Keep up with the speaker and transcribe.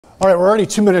All right, we're already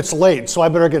 2 minutes late, so I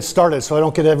better get started so I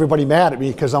don't get everybody mad at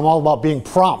me because I'm all about being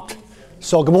prompt.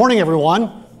 So good morning,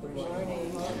 everyone. Good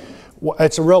morning. Well,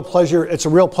 it's a real pleasure. It's a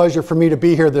real pleasure for me to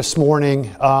be here this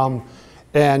morning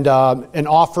and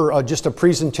offer just a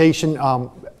presentation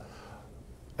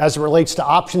as it relates to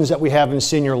options that we have in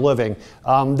senior living.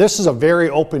 This is a very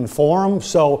open forum,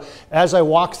 so as I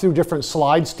walk through different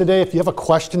slides today, if you have a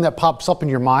question that pops up in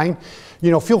your mind,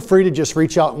 feel free to just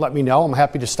reach out and let me know. I'm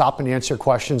happy to stop and answer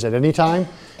questions at any time.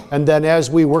 And then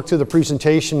as we work through the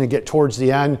presentation and get towards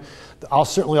the end, I'll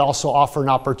certainly also offer an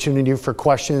opportunity for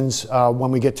questions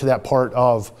when we get to that part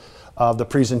of the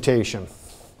presentation.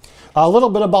 A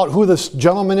little bit about who this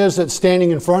gentleman is that's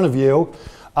standing in front of you.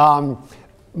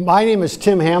 My name is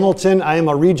Tim Hamilton. I am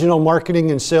a regional marketing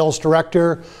and sales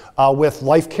director with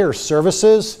Life Care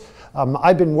Services.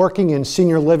 I've been working in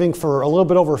senior living for a little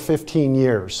bit over 15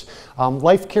 years.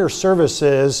 Life Care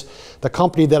Services, the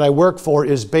company that I work for,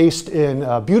 is based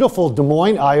in beautiful Des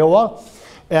Moines, Iowa.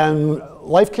 And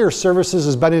Life Care Services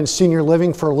has been in senior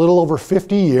living for a little over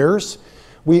 50 years.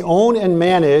 We own and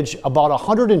manage about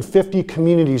 150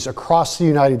 communities across the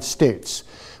United States.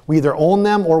 We either own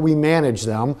them or we manage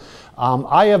them.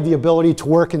 I have the ability to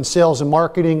work in sales and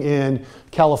marketing in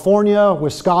California,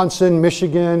 Wisconsin,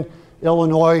 Michigan,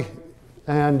 Illinois,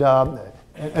 and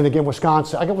again,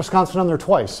 Wisconsin. I got Wisconsin on there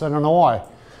twice. I don't know why.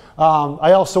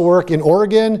 I also work in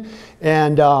Oregon,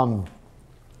 and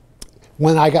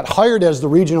when I got hired as the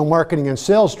regional marketing and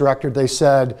sales director, they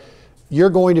said,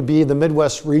 "You're going to be the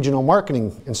Midwest regional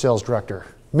marketing and sales director."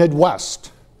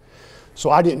 Midwest. So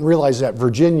I didn't realize that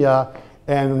Virginia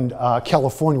and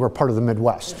California were part of the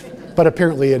Midwest, but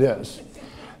apparently it is.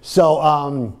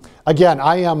 So again,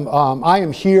 I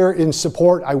am here in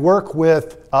support. I work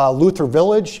with Luther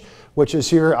Village, which is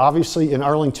here obviously in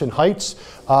Arlington Heights.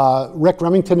 Rick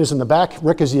Remington is in the back.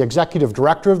 Rick is the executive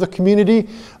director of the community.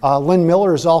 Lynn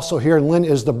Miller is also here, and Lynn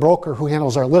is the broker who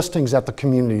handles our listings at the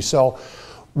community. So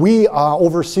we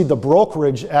oversee the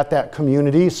brokerage at that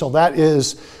community. So that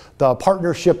is the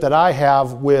partnership that I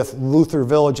have with Luther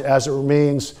Village as it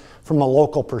remains from a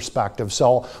local perspective.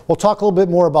 So we'll talk a little bit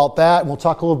more about that, and we'll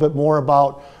talk a little bit more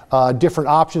about different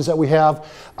options that we have.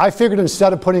 I figured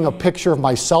instead of putting a picture of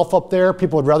myself up there,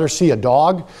 people would rather see a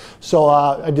dog. So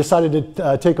I decided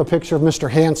to take a picture of Mr.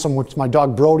 Handsome, which is my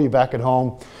dog Brody back at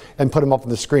home, and put him up on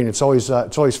the screen. It's always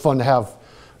fun to have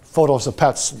photos of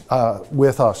pets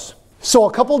with us. So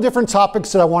a couple of different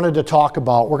topics that I wanted to talk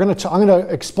about. I'm going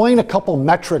to explain a couple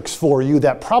metrics for you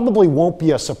that probably won't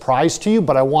be a surprise to you,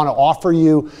 but I want to offer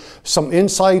you some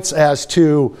insights as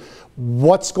to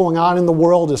what's going on in the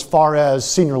world as far as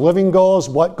senior living goes,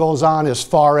 what goes on as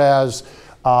far as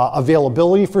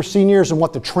availability for seniors and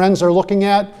what the trends are looking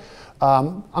at.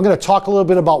 I'm going to talk a little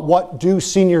bit about what do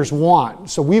seniors want.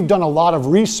 So we've done a lot of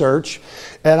research,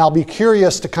 and I'll be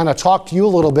curious to kind of talk to you a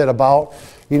little bit about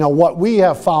what we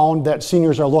have found that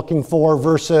seniors are looking for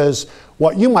versus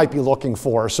what you might be looking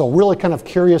for. So really kind of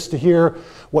curious to hear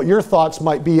what your thoughts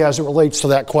might be as it relates to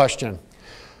that question.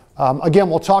 Again,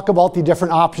 we'll talk about the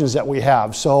different options that we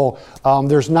have. So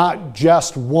there's not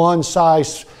just one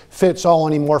size fits all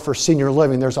anymore for senior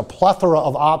living. There's a plethora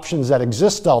of options that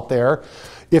exist out there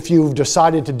if you've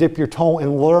decided to dip your toe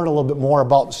and learn a little bit more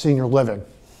about senior living.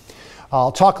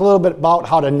 I'll talk a little bit about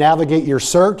how to navigate your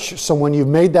search. So when you've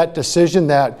made that decision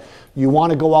that you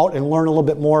want to go out and learn a little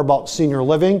bit more about senior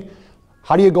living,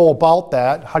 how do you go about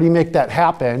that? How do you make that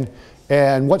happen?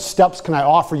 And what steps can I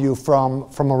offer you from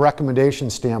a recommendation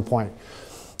standpoint?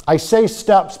 I say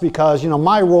steps because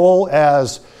my role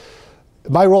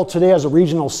today as a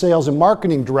regional sales and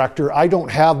marketing director, I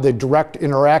don't have the direct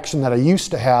interaction that I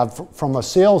used to have from a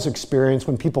sales experience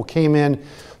when people came in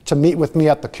to meet with me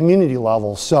at the community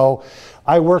level. So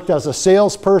I worked as a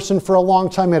salesperson for a long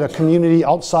time at a community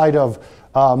outside of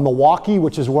Milwaukee,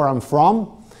 which is where I'm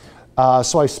from.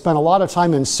 So I spent a lot of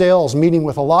time in sales meeting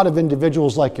with a lot of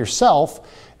individuals like yourself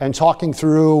and talking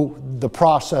through the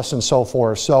process and so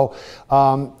forth. So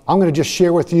I'm going to just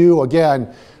share with you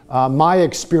again my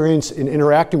experience in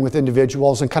interacting with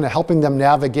individuals and kind of helping them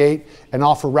navigate and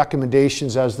offer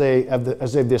recommendations as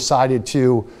they've decided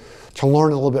to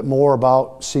learn a little bit more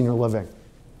about senior living.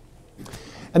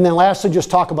 And then lastly,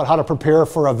 just talk about how to prepare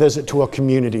for a visit to a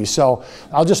community. So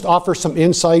I'll just offer some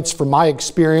insights from my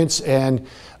experience, and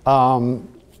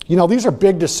these are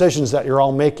big decisions that you're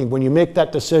all making when you make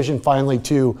that decision finally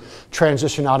to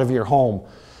transition out of your home.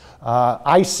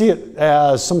 I see it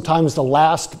as sometimes the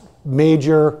last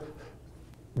major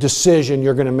decision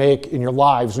you're going to make in your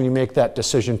lives when you make that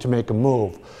decision to make a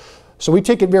move. So we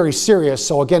take it very serious.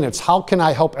 So again, it's how can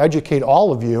I help educate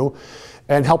all of you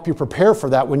and help you prepare for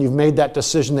that when you've made that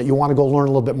decision that you want to go learn a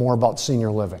little bit more about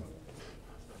senior living.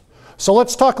 So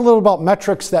let's talk a little about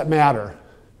metrics that matter.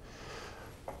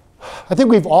 I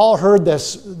think we've all heard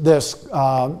this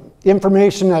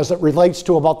information as it relates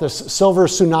to about this silver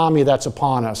tsunami that's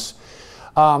upon us.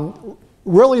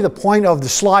 Really the point of the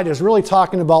slide is really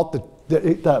talking about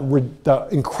the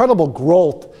incredible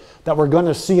growth that we're going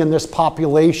to see in this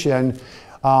population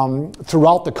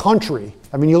throughout the country.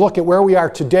 I mean, you look at where we are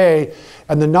today,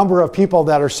 and the number of people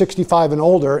that are 65 and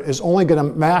older is only going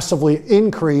to massively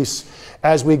increase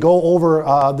as we go over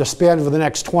the span of the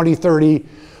next 20, 30,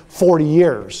 40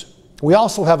 years. We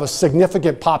also have a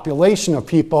significant population of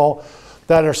people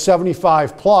that are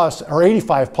 75 plus, or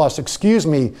 85 plus, excuse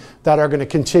me, that are going to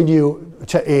continue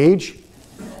to age.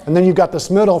 And then you've got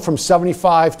this middle from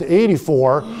 75 to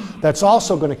 84 that's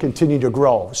also going to continue to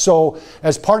grow. So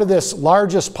as part of this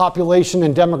largest population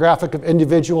and demographic of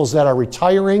individuals that are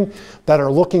retiring, that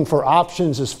are looking for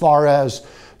options as far as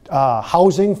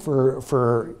housing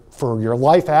for your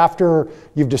life after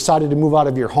you've decided to move out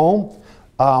of your home,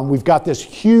 we've got this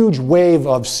huge wave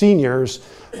of seniors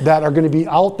that are going to be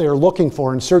out there looking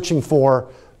for and searching for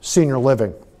senior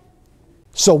living.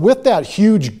 So with that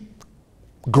huge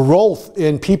growth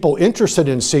in people interested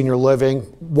in senior living,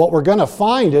 what we're going to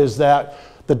find is that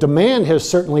the demand has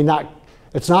certainly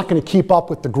it's not going to keep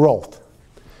up with the growth.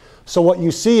 So what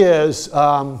you see is,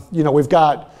 we've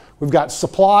got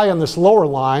supply on this lower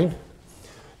line,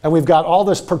 and we've got all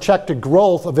this projected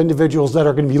growth of individuals that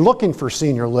are going to be looking for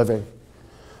senior living.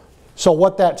 So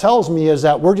what that tells me is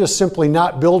that we're just simply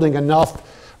not building enough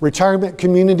retirement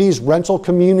communities, rental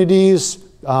communities,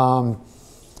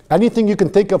 anything you can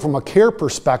think of from a care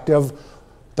perspective.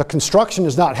 The construction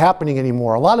is not happening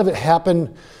anymore. A lot of it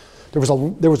happened, there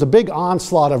was a big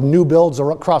onslaught of new builds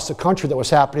across the country that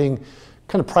was happening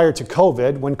kind of prior to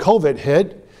COVID. When COVID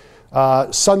hit,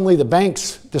 suddenly the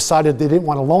banks decided they didn't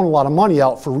want to loan a lot of money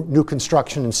out for new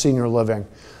construction and senior living.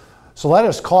 So that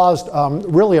has caused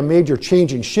really a major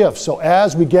changing shift. So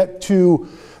as we get to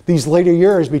these later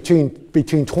years between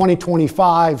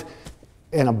 2025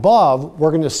 and above,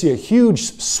 we're going to see a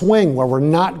huge swing where we're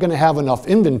not going to have enough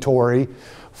inventory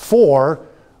for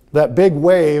that big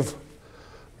wave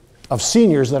of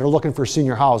seniors that are looking for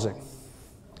senior housing.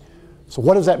 So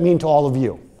what does that mean to all of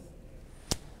you?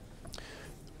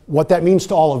 What that means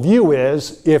to all of you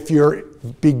is, if you're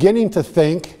beginning to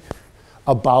think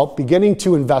about, beginning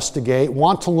to investigate,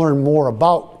 want to learn more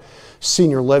about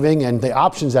senior living and the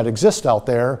options that exist out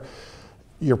there,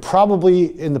 you're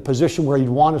probably in the position where you'd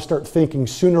want to start thinking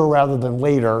sooner rather than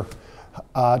later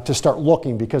to start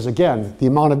looking, because again, the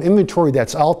amount of inventory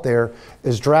that's out there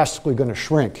is drastically going to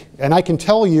shrink. And I can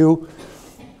tell you,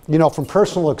 from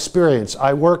personal experience,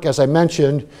 I work, as I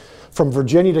mentioned, from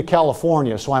Virginia to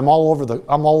California, so I'm all over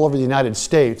the United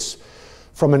States.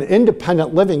 From an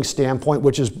independent living standpoint,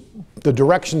 which is the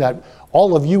direction that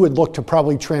all of you would look to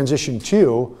probably transition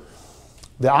to,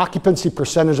 the occupancy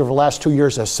percentage over the last 2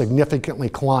 years has significantly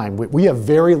climbed. We have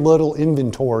very little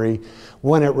inventory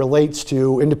when it relates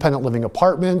to independent living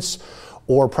apartments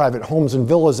or private homes and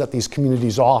villas that these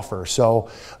communities offer. So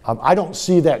I don't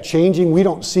see that changing. We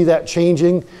don't see that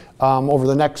changing over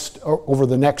the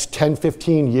next 10,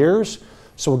 15 years.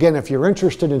 So again, if you're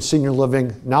interested in senior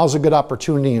living, now's a good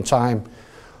opportunity and time.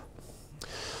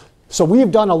 So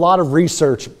we've done a lot of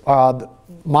research,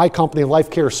 my company, Life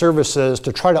Care Services,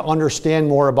 to try to understand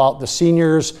more about the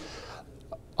seniors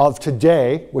of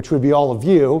today, which would be all of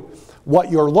you,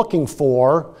 what you're looking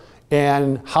for,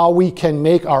 and how we can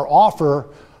make our offer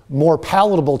more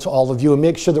palatable to all of you and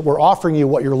make sure that we're offering you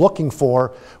what you're looking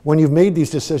for when you've made these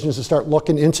decisions to start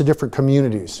looking into different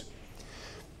communities.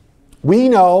 We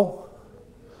know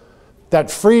that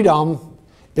freedom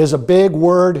is a big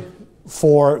word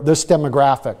for this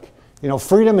demographic.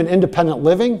 Freedom and independent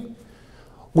living.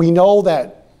 We know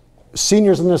that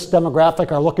seniors in this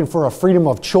demographic are looking for a freedom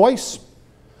of choice.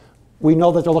 We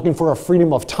know that they're looking for a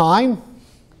freedom of time,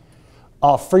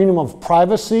 a freedom of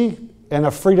privacy, and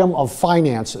a freedom of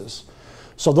finances.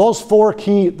 So those four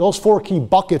key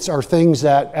buckets are things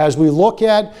that, as we look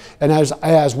at and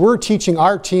as we're teaching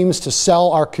our teams to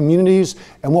sell our communities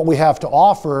and what we have to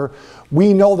offer,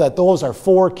 we know that those are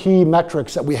four key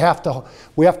metrics that we have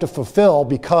to fulfill,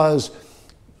 because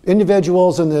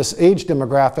individuals in this age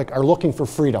demographic are looking for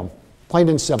freedom, plain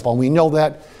and simple. And we know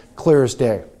that clear as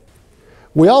day.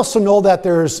 We also know that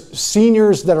there's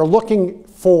seniors that are looking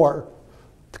for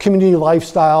community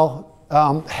lifestyle,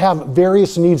 have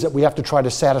various needs that we have to try to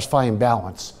satisfy and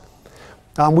balance.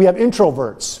 We have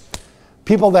introverts,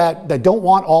 people that don't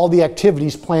want all the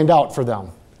activities planned out for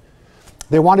them.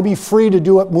 They want to be free to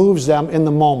do what moves them in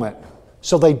the moment.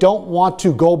 So they don't want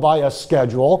to go by a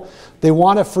schedule. They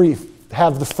want to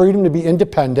have the freedom to be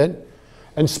independent,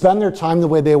 and spend their time the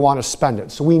way they want to spend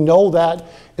it. So we know that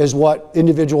is what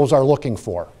individuals are looking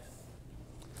for.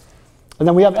 And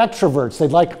then we have extroverts.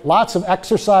 They'd like lots of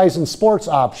exercise and sports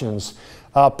options,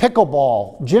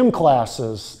 pickleball, gym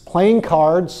classes, playing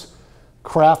cards,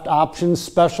 craft options,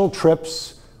 special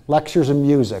trips, lectures and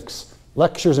music,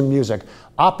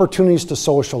 opportunities to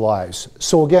socialize.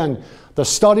 So again, the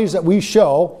studies that we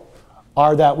show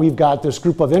are that we've got this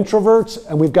group of introverts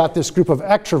and we've got this group of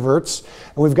extroverts,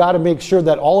 and we've got to make sure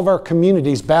that all of our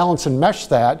communities balance and mesh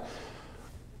that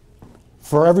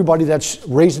for everybody that's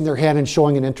raising their hand and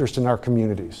showing an interest in our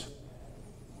communities.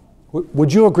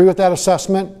 Would you agree with that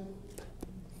assessment?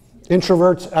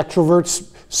 Introverts, extroverts,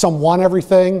 some want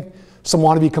everything, some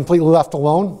want to be completely left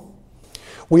alone.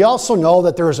 We also know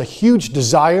that there is a huge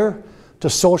desire to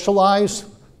socialize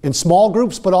in small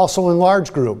groups, but also in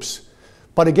large groups.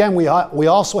 But again, we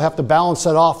also have to balance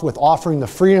that off with offering the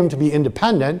freedom to be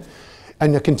independent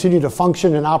and to continue to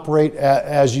function and operate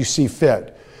as you see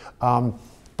fit.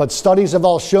 But studies have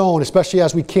all shown, especially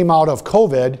as we came out of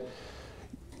COVID,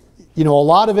 a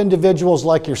lot of individuals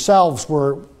like yourselves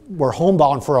were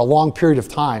homebound for a long period of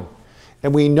time.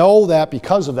 And we know that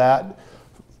because of that,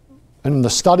 and the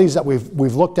studies that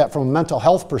we've looked at from a mental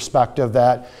health perspective,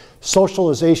 that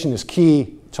socialization is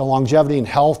key to longevity and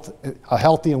health, a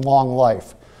healthy and long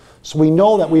life. So we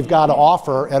know that we've got to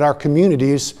offer at our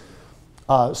communities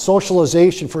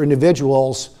socialization for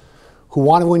individuals who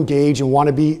want to engage and want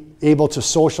to be able to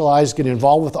socialize, get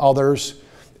involved with others,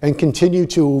 and continue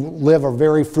to live a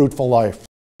very fruitful life.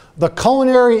 The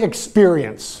culinary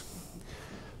experience.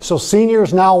 So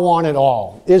seniors now want it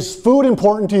all. Is food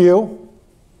important to you?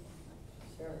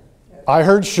 Sure. I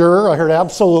heard sure, I heard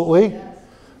absolutely. Yes.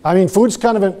 I mean,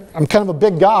 I'm kind of a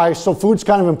big guy, so food's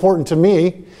kind of important to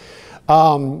me.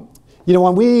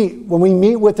 When we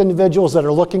meet with individuals that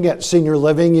are looking at senior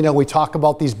living, we talk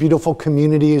about these beautiful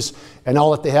communities and all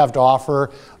that they have to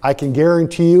offer. I can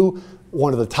guarantee you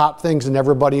one of the top things in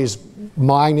everybody's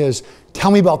mind is, tell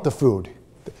me about the food.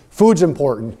 Food's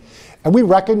important. And we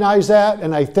recognize that,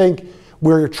 and I think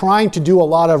we're trying to do a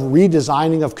lot of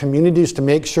redesigning of communities to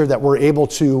make sure that we're able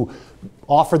to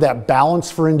offer that balance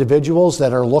for individuals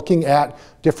that are looking at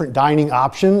different dining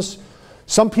options.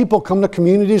 Some people come to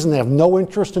communities and they have no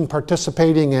interest in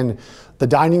participating in the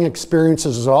dining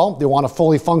experiences at all. They want a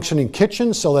fully functioning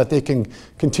kitchen so that they can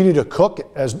continue to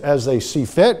cook as they see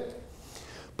fit.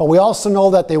 But we also know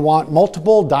that they want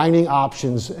multiple dining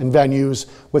options and venues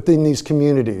within these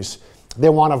communities. They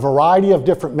want a variety of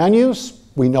different menus.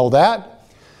 We know that.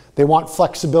 They want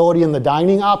flexibility in the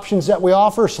dining options that we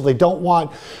offer, so they don't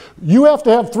want, you have to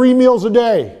have 3 meals a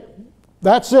day.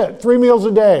 That's it, 3 meals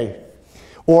a day.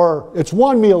 Or it's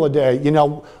 1 meal a day.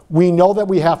 We know that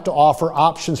we have to offer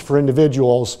options for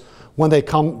individuals when they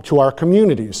come to our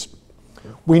communities.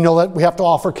 We know that we have to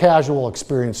offer casual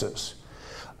experiences.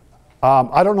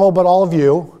 I don't know about all of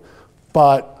you,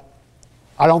 but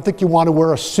I don't think you want to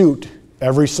wear a suit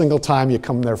every single time you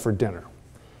come there for dinner.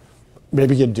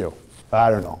 Maybe you do. I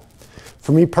don't know.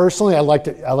 For me personally, I like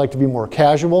to be more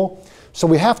casual. So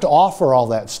we have to offer all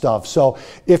that stuff. So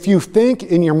if you think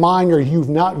in your mind or you've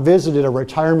not visited a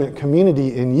retirement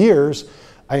community in years,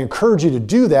 I encourage you to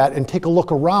do that and take a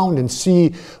look around and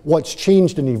see what's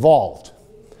changed and evolved.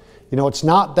 It's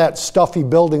not that stuffy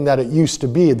building that it used to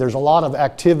be. There's a lot of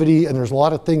activity and there's a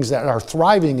lot of things that are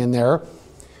thriving in there.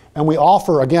 And we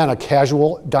offer, again, a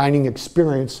casual dining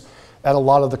experience at a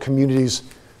lot of the communities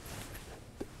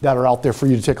that are out there for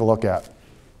you to take a look at.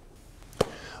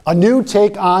 A new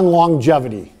take on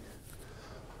longevity.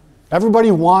 Everybody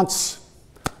wants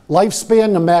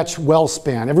lifespan to match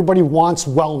WellSpan. Everybody wants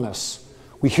wellness.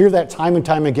 We hear that time and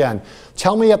time again.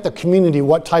 Tell me at the community,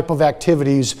 what type of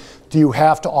activities do you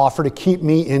have to offer to keep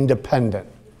me independent?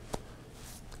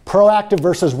 Proactive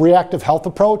versus reactive health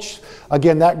approach.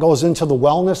 Again, that goes into the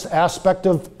wellness aspect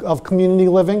of community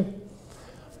living.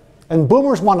 And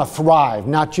boomers want to thrive,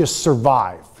 not just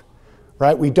survive.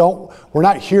 Right? We're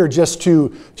not here just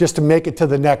to make it to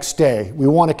the next day. We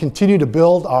want to continue to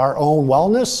build our own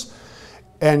wellness,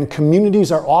 and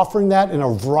communities are offering that in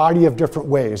a variety of different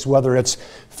ways, whether it's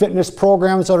fitness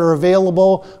programs that are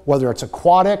available, whether it's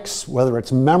aquatics, whether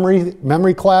it's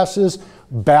memory classes,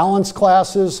 balance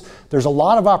classes. There's a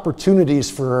lot of opportunities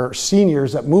for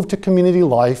seniors that move to community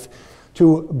life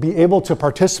to be able to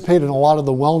participate in a lot of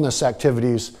the wellness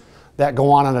activities that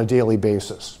go on a daily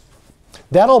basis.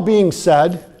 That all being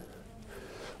said,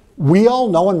 we all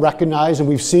know and recognize, and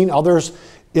we've seen others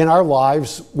in our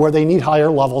lives where they need higher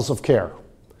levels of care.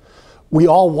 We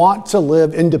all want to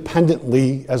live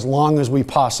independently as long as we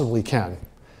possibly can.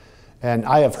 And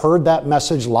I have heard that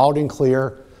message loud and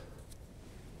clear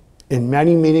in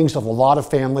many meetings of a lot of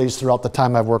families throughout the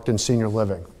time I've worked in senior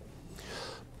living.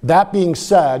 That being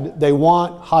said, they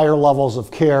want higher levels of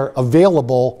care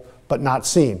available but not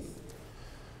seen.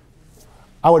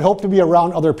 I would hope to be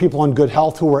around other people in good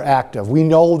health who are active. We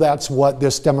know that's what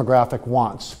this demographic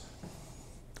wants.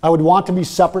 I would want to be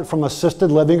separate from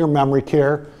assisted living or memory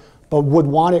care, but would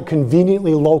want it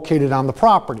conveniently located on the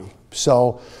property.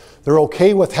 So they're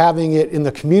okay with having it in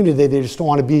the community. They just don't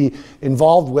want to be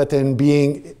involved with and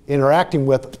interacting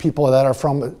with people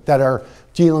that are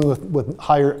dealing with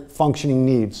higher functioning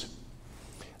needs.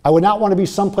 I would not want to be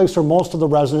someplace where most of the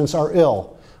residents are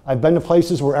ill. I've been to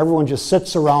places where everyone just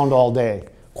sits around all day.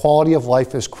 Quality of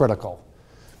life is critical.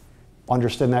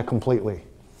 Understand that completely.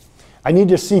 I need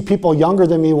to see people younger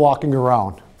than me walking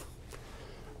around.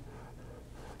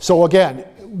 So again,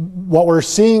 what we're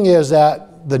seeing is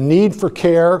that the need for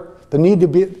care, the need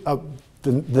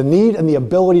and the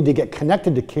ability to get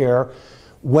connected to care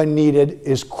when needed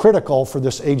is critical for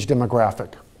this age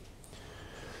demographic.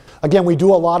 Again, we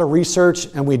do a lot of research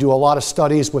and we do a lot of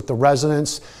studies with the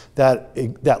residents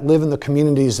that live in the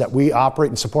communities that we operate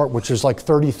and support, which is like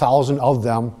 30,000 of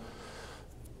them.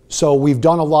 So we've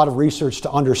done a lot of research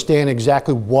to understand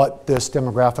exactly what this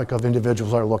demographic of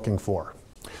individuals are looking for.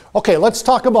 Okay, let's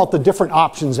talk about the different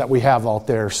options that we have out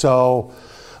there. So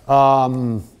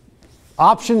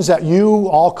options that you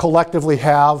all collectively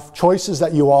have, choices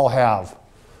that you all have.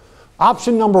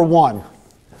 Option number one,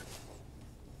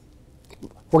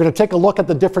 we're going to take a look at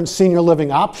the different senior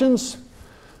living options.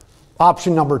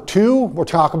 Option number two, we're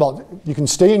talking about you can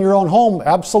stay in your own home,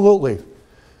 absolutely.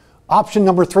 Option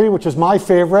number three, which is my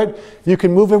favorite, you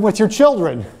can move in with your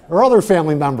children or other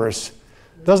family members.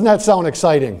 Doesn't that sound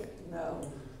exciting?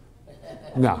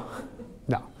 No.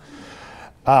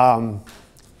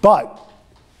 But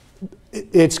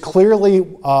it's clearly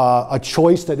a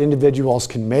choice that individuals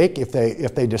can make if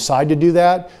they decide to do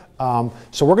that.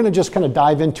 So we're going to just kind of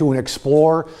dive into and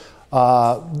explore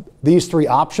these three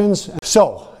options.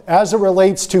 So as it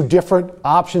relates to different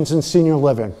options in senior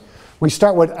living, we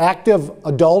start with active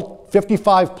adult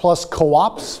 55 plus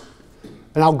co-ops,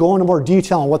 and I'll go into more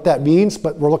detail on what that means,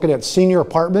 but we're looking at senior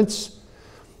apartments.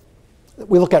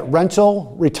 We look at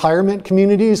rental retirement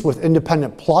communities with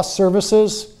independent plus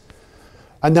services,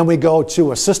 and then we go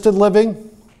to assisted living,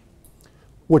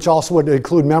 which also would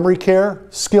include memory care,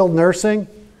 skilled nursing,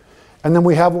 and then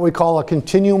we have what we call a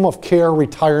continuum of care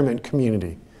retirement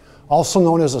community, also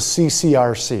known as a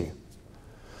CCRC.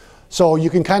 So you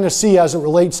can kind of see as it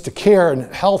relates to care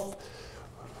and health,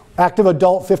 active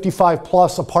adult 55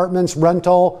 plus apartments,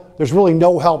 rental, there's really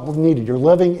no help needed. You're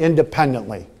living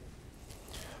independently.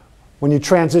 When you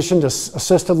transition to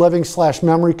assisted living /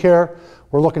 memory care,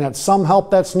 we're looking at some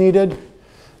help that's needed.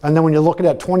 And then when you're looking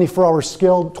at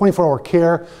 24-hour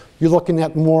care, you're looking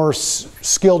at more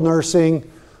skilled nursing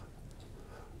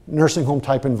home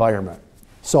type environment.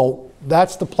 So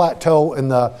that's the plateau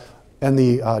and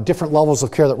the different levels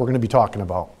of care that we're going to be talking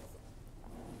about.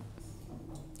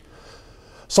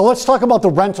 So let's talk about the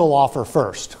rental offer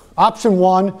first. Option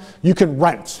one, you can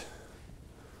rent.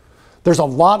 There's a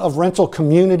lot of rental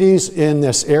communities in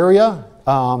this area.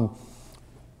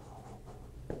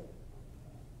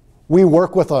 We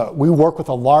work with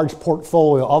a large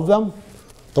portfolio of them.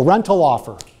 The rental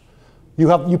offer,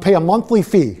 you pay a monthly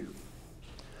fee.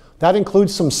 That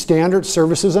includes some standard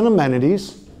services and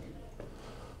amenities.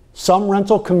 Some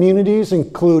rental communities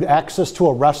include access to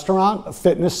a restaurant, a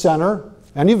fitness center,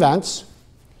 and events.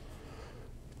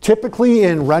 Typically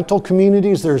in rental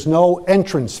communities, there's no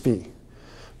entrance fee.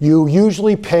 You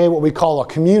usually pay what we call a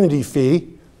community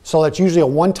fee, so that's usually a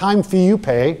one-time fee you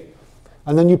pay,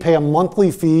 and then you pay a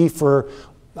monthly fee for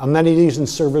amenities and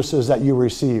services that you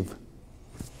receive.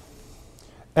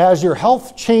 As your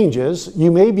health changes,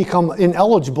 you may become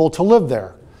ineligible to live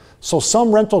there. So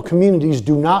some rental communities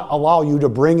do not allow you to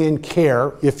bring in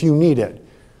care if you need it.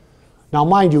 Now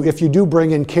mind you, if you do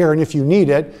bring in care and if you need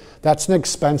it, that's an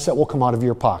expense that will come out of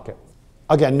your pocket.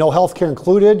 Again, no health care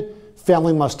included.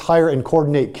 Family must hire and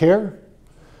coordinate care.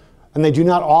 And they do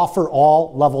not offer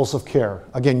all levels of care.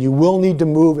 Again, you will need to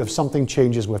move if something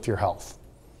changes with your health.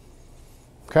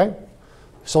 Okay?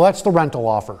 So that's the rental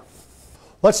offer.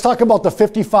 Let's talk about the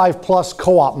 55 plus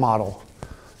co-op model.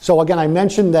 So again, I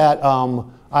mentioned that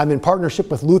I'm in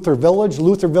partnership with Luther Village.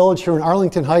 Luther Village here in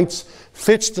Arlington Heights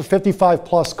fits the 55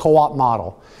 plus co-op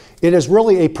model. It is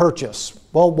really a purchase.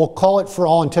 Well, we'll call it for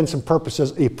all intents and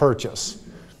purposes a purchase.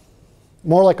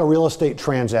 More like a real estate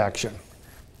transaction.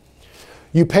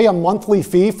 You pay a monthly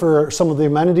fee for some of the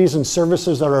amenities and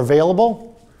services that are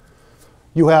available.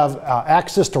 You have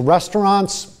access to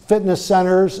restaurants, fitness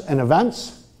centers, and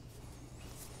events.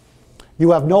 You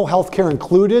have no health care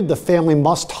included. The family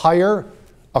must hire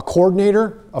a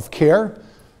coordinator of care.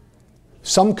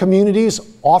 Some communities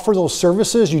offer those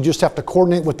services. You just have to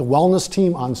coordinate with the wellness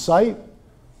team on site.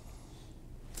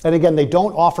 And again, they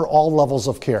don't offer all levels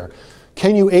of care.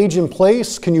 Can you age in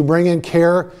place? Can you bring in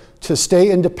care to stay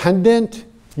independent?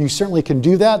 You certainly can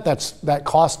do that. That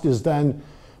cost is then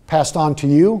passed on to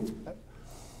you.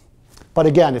 But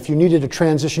again, if you needed to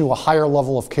transition to a higher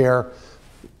level of care,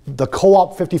 the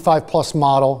co-op 55 plus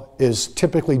model is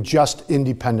typically just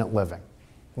independent living,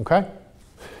 okay?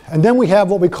 And then we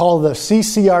have what we call the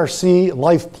CCRC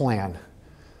life plan.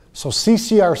 So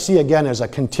CCRC, again, is a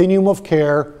continuum of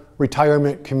care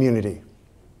retirement community.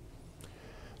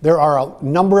 There are a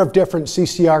number of different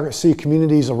CCRC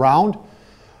communities around.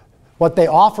 What they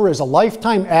offer is a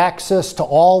lifetime access to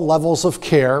all levels of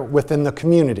care within the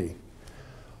community.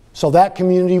 So that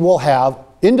community will have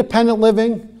independent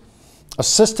living,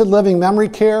 assisted living memory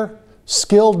care,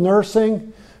 skilled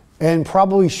nursing, and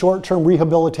probably short-term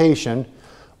rehabilitation,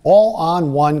 all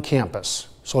on one campus.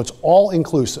 So it's all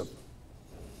inclusive.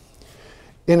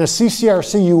 In a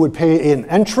CCRC, you would pay an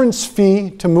entrance fee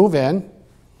to move in,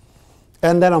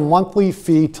 and then a monthly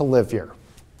fee to live here.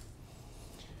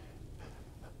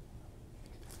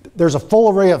 There's a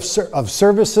full array of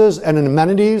services and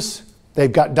amenities.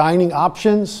 They've got dining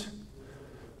options.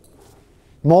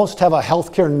 Most have a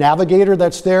healthcare navigator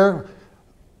that's there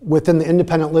within the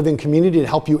independent living community to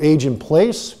help you age in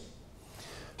place.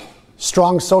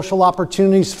 Strong social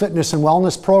opportunities, fitness and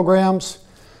wellness programs.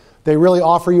 They really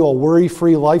offer you a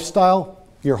worry-free lifestyle.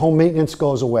 Your home maintenance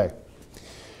goes away.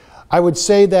 I would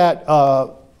say that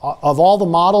of all the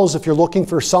models, if you're looking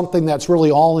for something that's really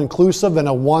all-inclusive and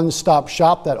a one-stop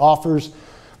shop that offers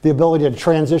the ability to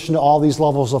transition to all these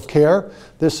levels of care,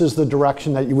 this is the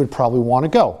direction that you would probably want to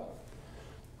go.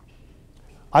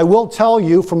 I will tell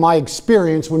you from my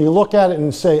experience, when you look at it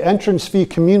and say entrance fee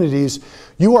communities,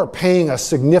 you are paying a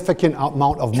significant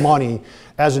amount of money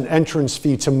as an entrance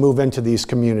fee to move into these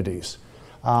communities.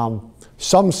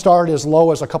 Some start as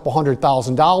low as a couple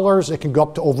 $100,000. It can go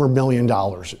up to over $1 million.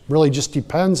 It really just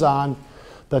depends on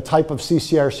the type of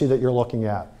CCRC that you're looking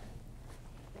at.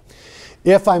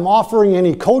 If I'm offering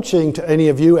any coaching to any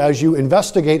of you as you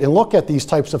investigate and look at these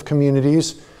types of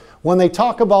communities, when they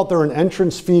talk about they're an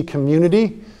entrance fee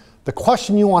community, the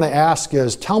question you want to ask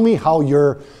is, tell me how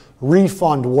your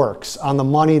refund works on the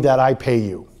money that I pay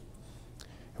you.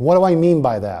 And what do I mean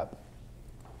by that?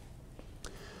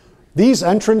 These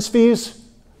entrance fees,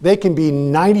 they can be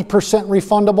 90%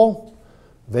 refundable.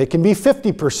 They can be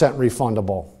 50%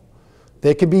 refundable.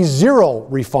 They can be zero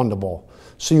refundable.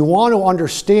 So you want to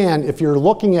understand, if you're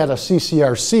looking at a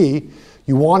CCRC,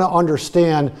 you want to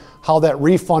understand how that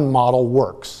refund model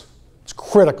works. It's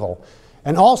critical.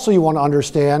 And also you want to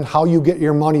understand how you get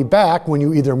your money back when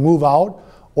you either move out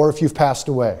or if you've passed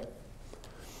away.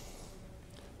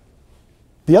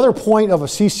 The other point of a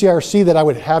CCRC that I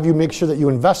would have you make sure that you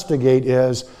investigate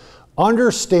is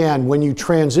understand when you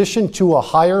transition to a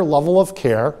higher level of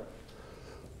care,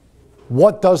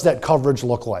 what does that coverage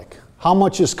look like? How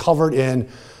much is covered in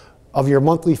of your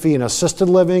monthly fee in assisted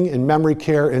living, in memory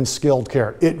care, and skilled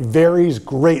care? It varies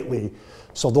greatly.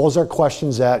 So those are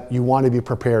questions that you want to be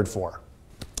prepared for.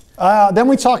 Then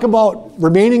we talk about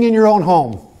remaining in your own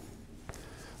home.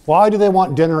 Why do they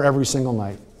want dinner every single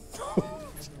night?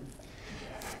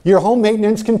 Your home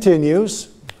maintenance continues.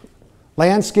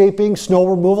 Landscaping, snow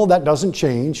removal, that doesn't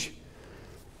change.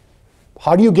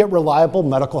 How do you get reliable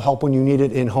medical help when you need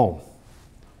it in home?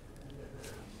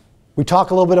 We talk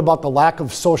a little bit about the lack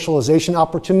of socialization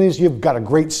opportunities. You've got a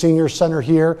great senior center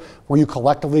here where you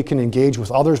collectively can engage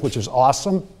with others, which is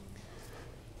awesome.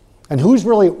 And who's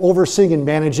really overseeing and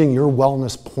managing your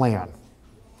wellness plan?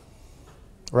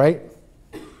 Right?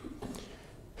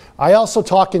 I also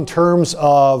talk in terms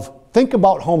of, think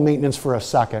about home maintenance for a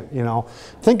second, you know.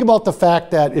 Think about the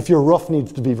fact that if your roof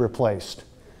needs to be replaced,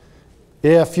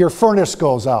 if your furnace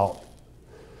goes out,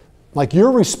 like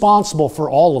you're responsible for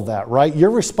all of that, right?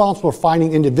 You're responsible for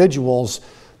finding individuals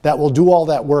that will do all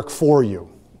that work for you.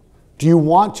 Do you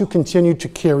want to continue to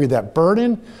carry that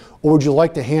burden, or would you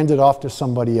like to hand it off to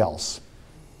somebody else?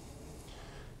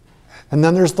 And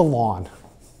then there's the lawn,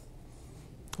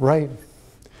 right?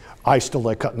 I still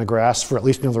like cutting the grass for at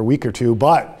least another week or two,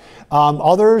 but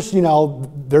others, you know,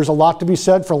 there's a lot to be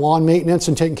said for lawn maintenance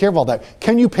and taking care of all that.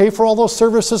 Can you pay for all those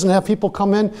services and have people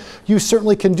come in? You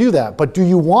certainly can do that, but do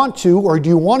you want to, or do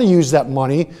you want to use that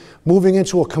money moving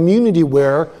into a community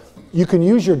where you can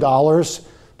use your dollars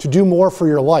to do more for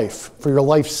your life, for your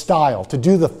lifestyle, to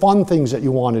do the fun things that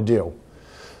you want to do?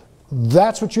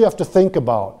 That's what you have to think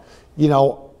about. You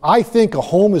know, I think a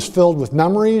home is filled with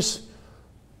memories,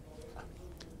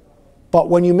 But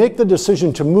when you make the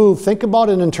decision to move, think about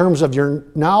it in terms of you're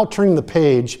now turning the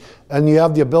page and you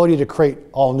have the ability to create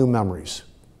all new memories.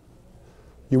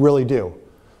 You really do.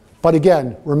 But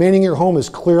again, remaining in your home is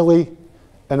clearly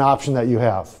an option that you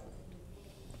have.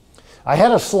 I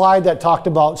had a slide that talked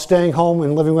about staying home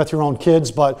and living with your own kids,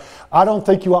 but I don't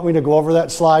think you want me to go over that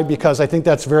slide because I think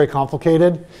that's very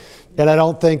complicated, and I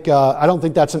don't think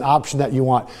that's an option that you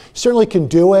want. You certainly can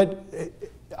do it.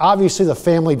 Obviously, the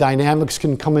family dynamics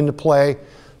can come into play.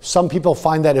 Some people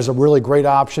find that as a really great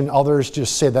option. Others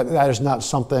just say that that is not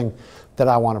something that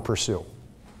I want to pursue.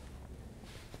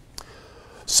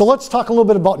 So let's talk a little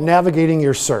bit about navigating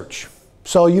your search.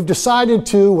 So you've decided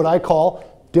to, what I call,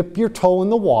 dip your toe in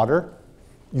the water.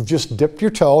 You've just dipped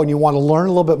your toe and you want to learn a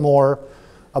little bit more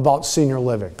about senior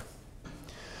living.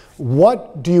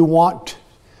 What do you want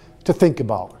to think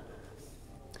about?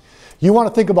 You want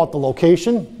to think about the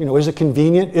location. You know, is it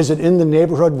convenient? Is it in the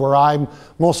neighborhood where I'm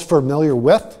most familiar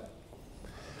with?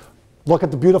 Look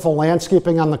at the beautiful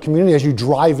landscaping on the community as you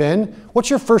drive in. What's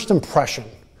your first impression?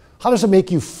 How does it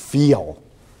make you feel?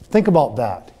 Think about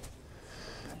that.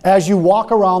 As you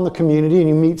walk around the community and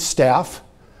you meet staff,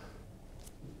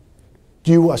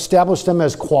 do you establish them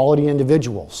as quality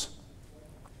individuals?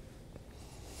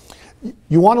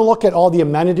 You want to look at all the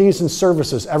amenities and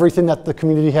services, everything that the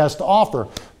community has to offer.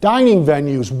 Dining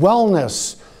venues,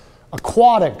 wellness,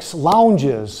 aquatics,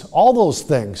 lounges, all those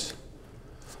things.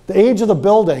 The age of the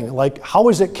building, like how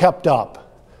is it kept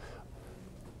up?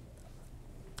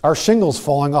 Are shingles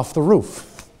falling off the roof?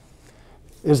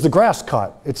 Is the grass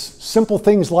cut? It's simple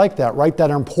things like that, right, that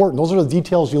are important. Those are the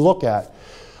details you look at.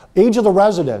 Age of the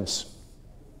residents.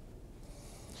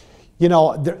 You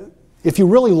know, if you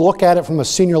really look at it from a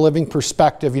senior living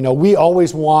perspective, you know, we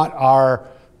always want our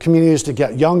communities to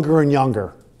get younger and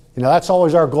younger. You know, that's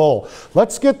always our goal.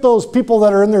 Let's get those people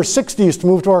that are in their 60s to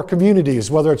move to our communities,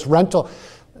 whether it's rental.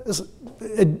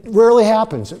 It rarely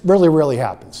happens. It really rarely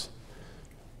happens.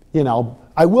 You know,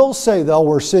 I will say, though,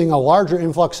 we're seeing a larger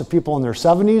influx of people in their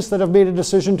 70s that have made a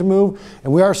decision to move,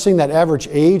 and we are seeing that average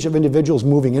age of individuals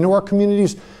moving into our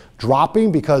communities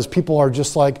dropping because people are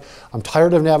just like, I'm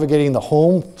tired of navigating the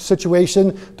home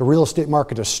situation. The real estate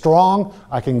market is strong.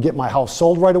 I can get my house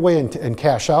sold right away and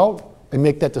cash out and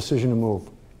make that decision to move.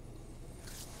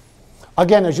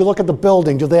 Again, as you look at the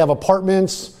building, do they have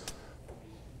apartments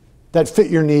that fit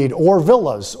your need, or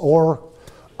villas, or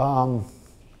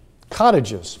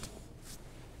cottages?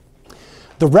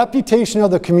 The reputation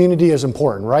of the community is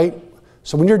important, right?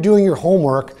 So when you're doing your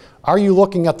homework, are you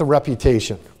looking at the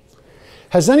reputation?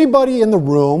 Has anybody in the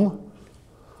room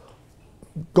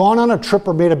gone on a trip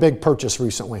or made a big purchase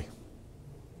recently?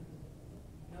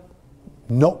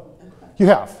 Nope. You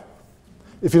have.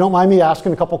 If you don't mind me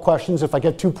asking a couple questions, if I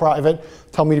get too private,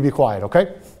 tell me to be quiet,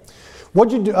 okay?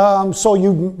 What'd you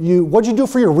do, what'd you do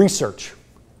for your research?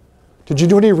 Did you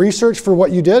do any research for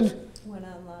what you did? Went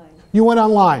online. You went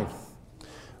online.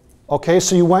 Okay,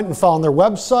 so you went and found their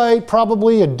website,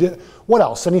 probably. What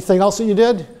else? Anything else that you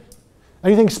did?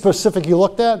 Anything specific you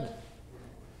looked at?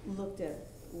 Looked at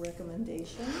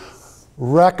recommendations.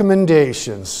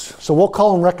 Recommendations. So we'll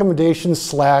call them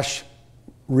recommendations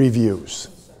 / reviews.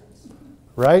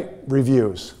 Right?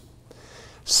 Reviews.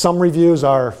 Some reviews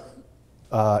are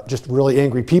just really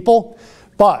angry people,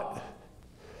 but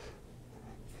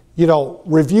you know,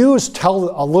 reviews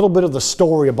tell a little bit of the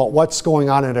story about what's going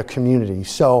on in a community.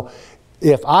 So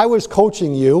if I was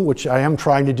coaching you, which I am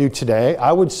trying to do today,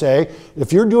 I would say,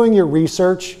 if you're doing your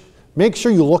research, make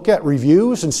sure you look at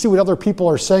reviews and see what other people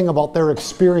are saying about their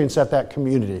experience at that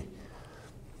community.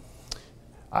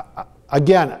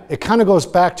 Again, it kind of goes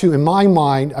back to, in my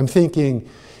mind, I'm thinking,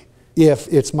 if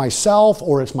it's myself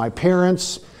or it's my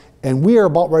parents, and we are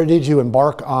about ready to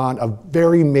embark on a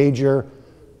very major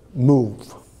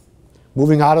move,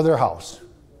 moving out of their house,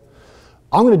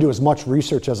 I'm going to do as much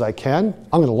research as I can.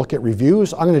 I'm going to look at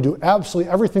reviews. I'm going to do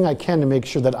absolutely everything I can to make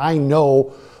sure that I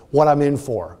know what I'm in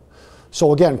for.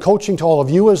 So again, coaching to all of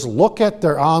you is look at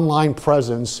their online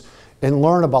presence and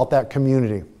learn about that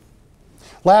community.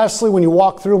 Lastly, when you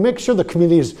walk through, make sure the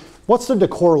community is, what's the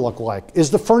decor look like?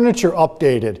 Is the furniture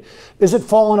updated? Is it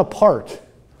falling apart?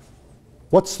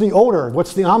 What's the odor?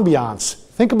 What's the ambiance?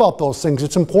 Think about those things.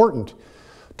 It's important.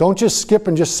 Don't just skip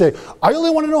and just say, I really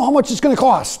want to know how much it's going to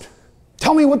cost.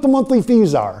 Tell me what the monthly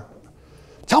fees are.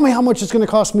 Tell me how much it's going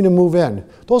to cost me to move in.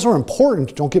 Those are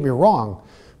important, don't get me wrong,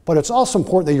 but it's also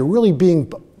important that you're really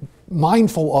being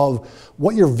mindful of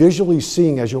what you're visually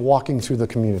seeing as you're walking through the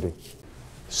community.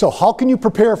 So how can you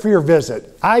prepare for your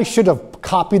visit? I should have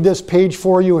copied this page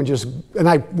for you and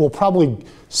I will probably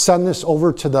send this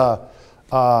over to the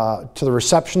to the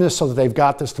receptionist so that they've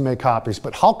got this to make copies.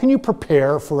 But how can you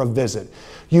prepare for a visit?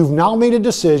 You've now made a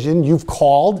decision, you've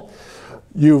called,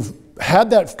 you've had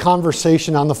that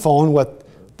conversation on the phone with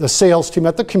the sales team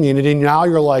at the community. Now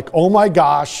you're like, oh my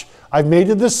gosh, I've made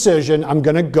a decision, I'm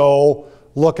gonna go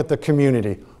look at the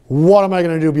community. What am I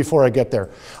gonna do before I get there?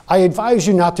 I advise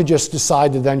you not to just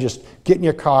decide to then just get in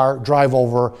your car, drive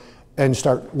over, and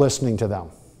start listening to them.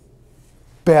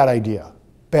 Bad idea,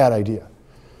 bad idea.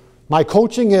 My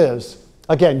coaching is,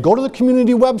 again, go to the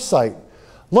community website,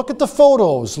 look at the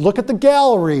photos, look at the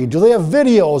gallery, do they have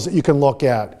videos that you can look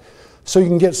at so you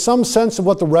can get some sense of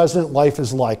what the resident life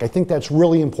is like. I think that's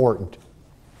really important.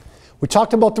 We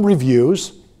talked about the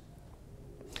reviews.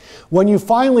 When you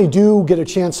finally do get a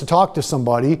chance to talk to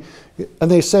somebody and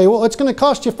they say, well, it's going to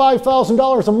cost you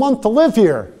 $5,000 a month to live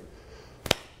here.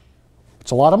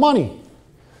 It's a lot of money.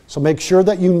 So make sure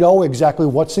that you know exactly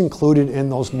what's included in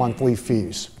those monthly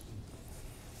fees.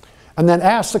 And then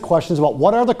ask the questions about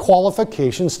what are the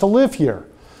qualifications to live here.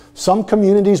 Some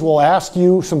communities will ask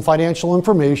you some financial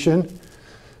information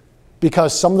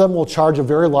because some of them will charge a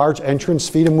very large entrance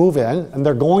fee to move in, and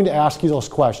they're going to ask you those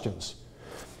questions.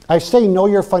 I say know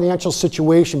your financial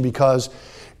situation because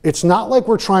it's not like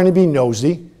we're trying to be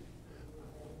nosy,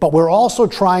 but we're also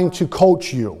trying to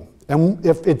coach you. And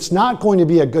if it's not going to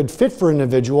be a good fit for an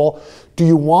individual, do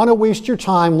you want to waste your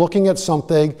time looking at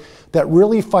something that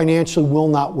really financially will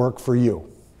not work for you?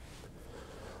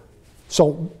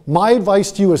 So my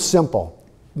advice to you is simple.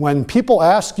 When people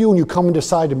ask you and you come and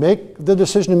decide to make the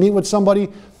decision to meet with somebody,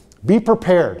 be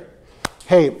prepared.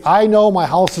 Hey, I know my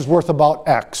house is worth about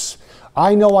X.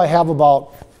 I know I have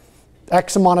about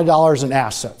X amount of dollars in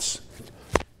assets.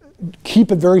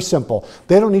 Keep it very simple.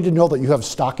 They don't need to know that you have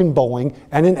stock in Boeing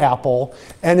and in Apple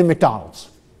and in McDonald's.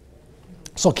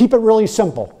 So keep it really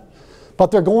simple. But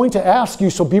they're going to ask you,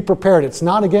 so be prepared. It's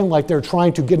not, again, like they're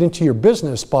trying to get into your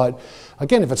business, but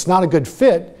again, if it's not a good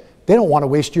fit, they don't want to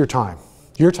waste your time.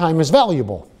 Your time is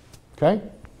valuable, okay?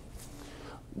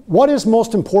 What is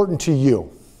most important to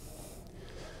you?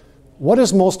 What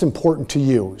is most important to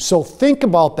you? So think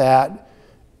about that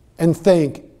and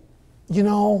think, you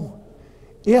know,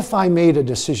 if I made a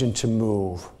decision to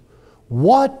move,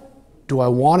 what do I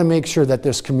want to make sure that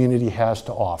this community has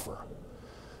to offer?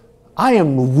 I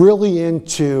am really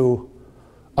into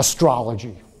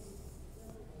astrology.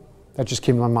 That just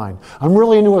came to my mind. I'm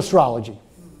really into astrology.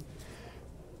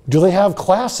 Do they have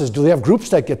classes? Do they have groups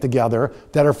that get together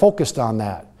that are focused on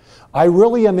that? I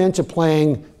really am into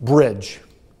playing bridge.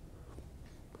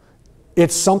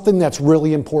 It's something that's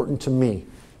really important to me.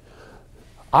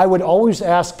 I would always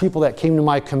ask people that came to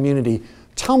my community,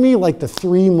 tell me like the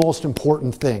 3 most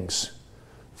important things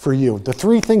for you, the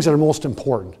 3 things that are most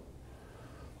important.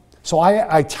 So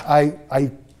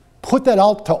I put that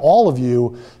out to all of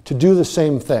you to do the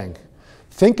same thing.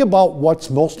 Think about what's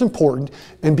most important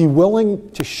and be willing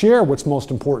to share what's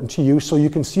most important to you so you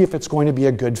can see if it's going to be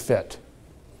a good fit.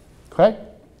 Okay?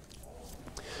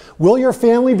 Will your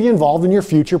family be involved in your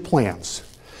future plans?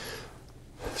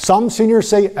 Some seniors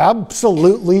say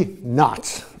absolutely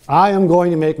not. I am going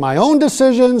to make my own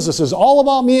decisions. This is all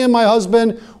about me and my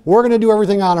husband. We're going to do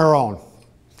everything on our own.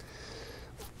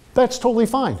 That's totally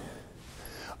fine.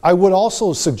 I would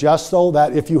also suggest, though,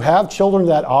 that if you have children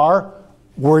that are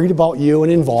worried about you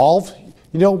and involved,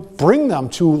 you know, bring them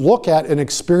to look at and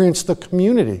experience the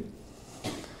community.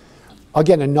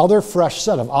 Again, another fresh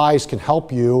set of eyes can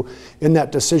help you in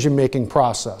that decision-making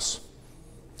process.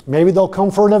 Maybe they'll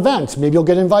come for an event. Maybe you'll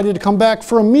get invited to come back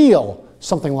for a meal,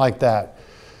 something like that.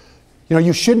 You know,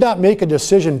 you should not make a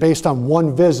decision based on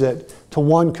one visit to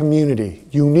one community.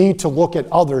 You need to look at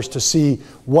others to see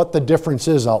what the difference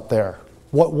is out there,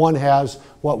 what one has,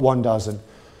 what one doesn't.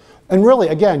 And really,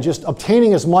 again, just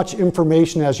obtaining as much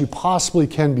information as you possibly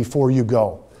can before you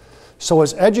go. So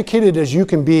as educated as you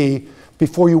can be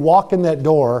before you walk in that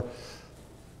door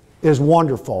is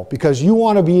wonderful, because you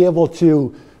want to be able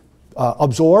to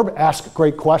absorb, ask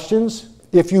great questions.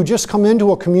 If you just come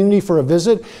into a community for a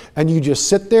visit and you just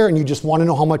sit there and you just want to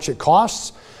know how much it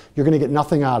costs, you're going to get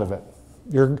nothing out of it.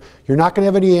 You're not going to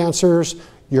have any answers.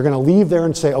 You're going to leave there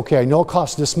and say, okay, I know it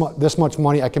costs this much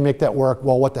money. I can make that work.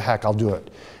 Well, what the heck, I'll do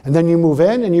it. And then you move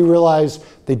in and you realize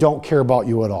they don't care about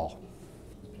you at all.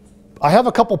 I have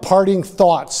a couple parting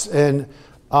thoughts, and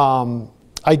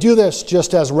I do this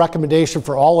just as a recommendation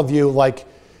for all of you. Like,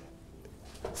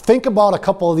 think about a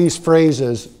couple of these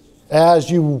phrases as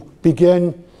you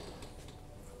begin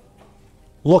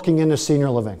looking into senior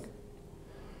living.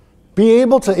 Be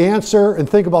able to answer and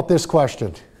think about this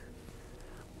question.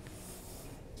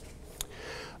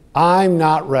 I'm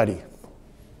not ready.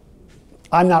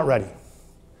 I'm not ready.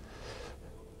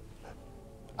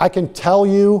 I can tell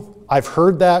you, I've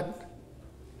heard that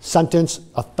sentence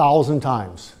 1,000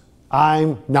 times.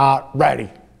 I'm not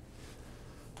ready.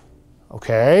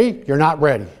 Okay, you're not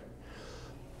ready.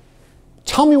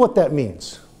 Tell me what that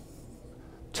means.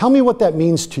 Tell me what that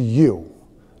means to you.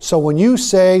 So when you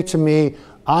say to me,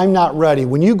 I'm not ready,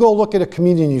 when you go look at a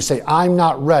community and you say, I'm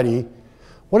not ready,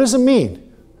 what does it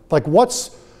mean? Like what's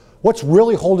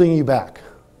really holding you back?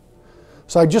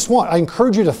 So I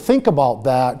encourage you to think about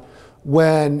that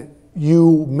when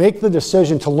you make the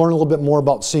decision to learn a little bit more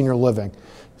about senior living.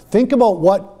 Think about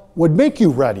what would make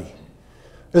you ready.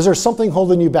 Is there something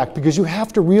holding you back? Because you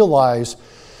have to realize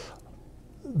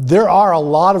there are a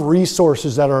lot of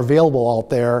resources that are available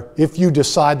out there if you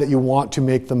decide that you want to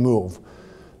make the move.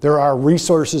 There are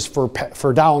resources for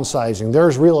downsizing.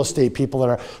 There's real estate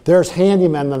people there's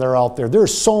handymen that are out there.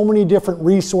 There's so many different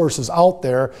resources out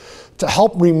there to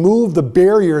help remove the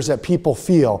barriers that people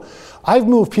feel. I've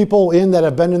moved people in that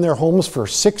have been in their homes for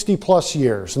 60 plus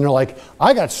years, and they're like,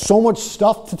 I got so much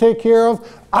stuff to take care of,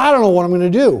 I don't know what I'm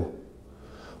going to do.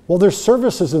 Well, there's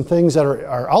services and things that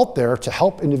are out there to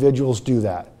help individuals do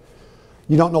that.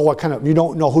 You don't know you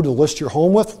don't know who to list your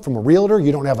home with from a realtor,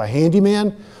 you don't have a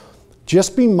handyman.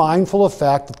 Just be mindful of the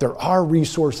fact that there are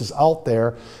resources out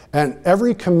there, and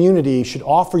every community should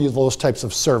offer you those types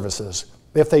of services.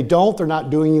 If they don't, they're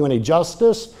not doing you any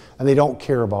justice, and they don't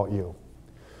care about you.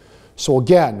 So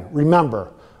again,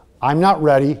 remember, I'm not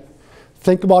ready.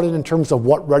 Think about it in terms of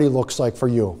what ready looks like for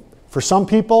you. For some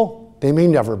people, they may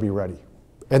never be ready.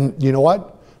 And you know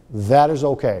what? That is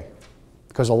okay.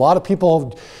 Because a lot of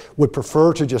people would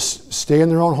prefer to just stay in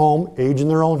their own home, age in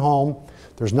their own home.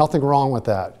 There's nothing wrong with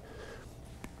that.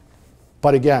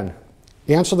 But again,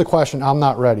 answer the question, I'm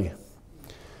not ready.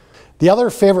 The other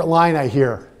favorite line I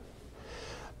hear,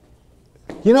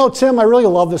 you know, Tim, I really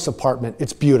love this apartment.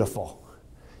 It's beautiful.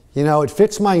 You know, it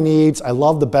fits my needs. I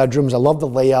love the bedrooms. I love the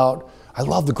layout. I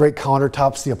love the great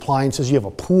countertops, the appliances. You have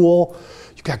a pool.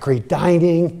 You've got great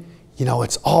dining. You know,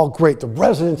 it's all great. The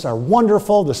residents are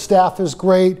wonderful. The staff is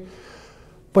great.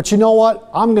 But you know what?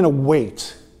 I'm going to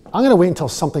wait. I'm going to wait until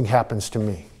something happens to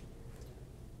me.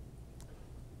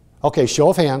 Okay, show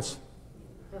of hands.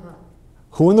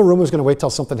 Who in the room is going to wait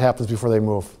till something happens before they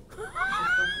move?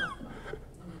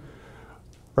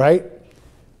 Right?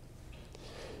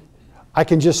 I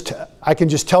can just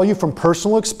tell you from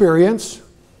personal experience,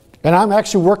 and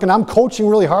I'm coaching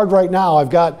really hard right now. I've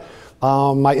got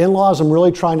my in-laws, I'm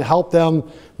really trying to help them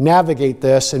navigate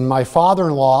this, and my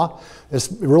father-in-law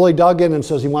is really dug in and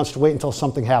says he wants to wait until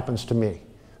something happens to me.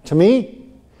 To me,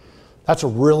 that's a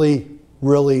really,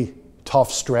 really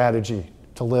tough strategy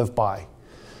to live by.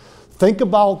 Think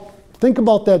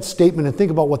about that statement and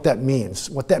think about what that means.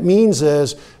 What that means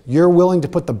is you're willing to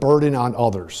put the burden on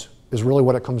others, is really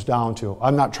what it comes down to.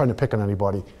 I'm not trying to pick on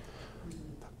anybody,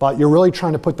 but you're really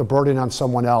trying to put the burden on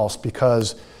someone else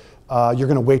because you're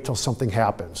going to wait till something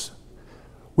happens.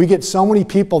 We get so many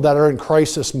people that are in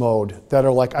crisis mode that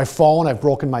are like, I've fallen, I've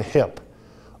broken my hip.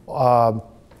 I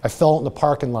fell in the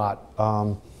parking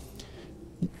lot.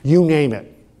 You name it.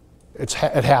 It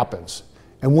happens.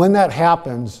 And when that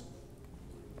happens,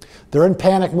 they're in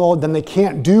panic mode, then they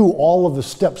can't do all of the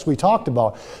steps we talked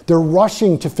about. They're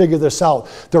rushing to figure this out.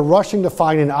 They're rushing to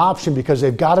find an option because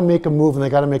they've got to make a move, and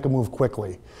they've got to make a move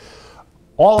quickly.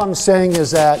 All I'm saying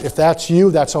is that if that's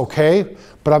you, that's okay.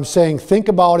 But I'm saying think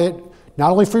about it, not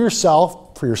only for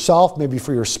yourself, maybe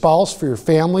for your spouse, for your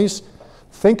families.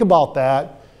 Think about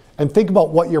that, and think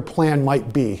about what your plan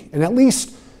might be. And at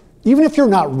least, even if you're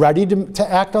not ready to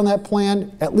act on that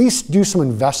plan, at least do some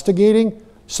investigating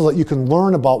so that you can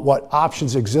learn about what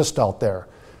options exist out there.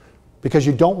 Because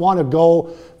you don't want to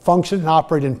go function and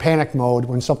operate in panic mode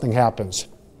when something happens.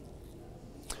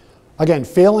 Again,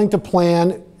 failing to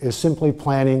plan is simply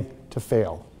planning to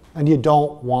fail. And you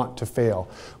don't want to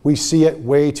fail. We see it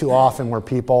way too often where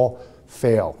people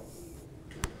fail.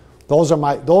 Those are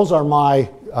my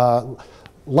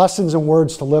lessons and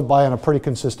words to live by on a pretty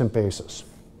consistent basis.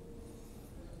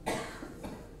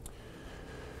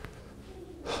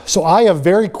 So I have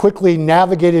very quickly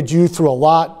navigated you through a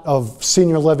lot of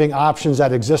senior living options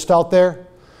that exist out there.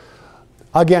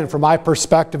 Again, from my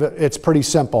perspective, it's pretty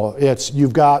simple.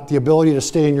 You've got the ability to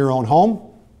stay in your own home.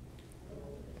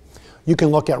 You can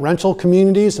look at rental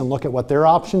communities and look at what their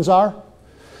options are.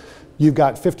 You've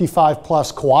got 55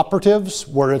 plus cooperatives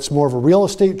where it's more of a real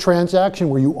estate transaction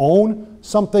where you own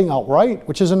something outright,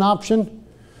 which is an option.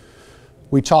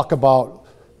 We talk about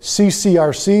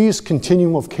CCRCs,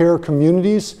 continuum of care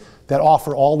communities that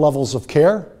offer all levels of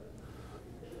care.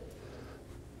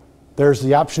 There's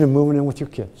the option of moving in with your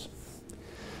kids.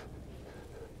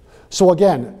 So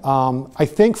again, I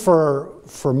think for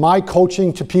my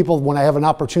coaching to people when I have an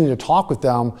opportunity to talk with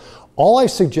them, all I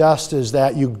suggest is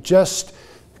that you just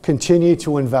continue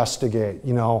to investigate.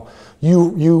 You know,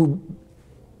 you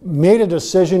made a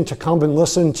decision to come and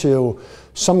listen to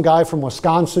some guy from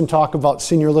Wisconsin talk about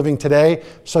senior living today,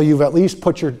 so you've at least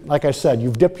put your, like I said,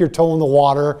 you've dipped your toe in the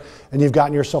water and you've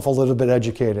gotten yourself a little bit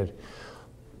educated.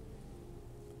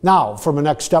 Now, from a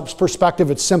next steps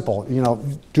perspective, it's simple. You know,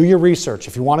 do your research.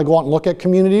 If you want to go out and look at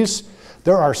communities,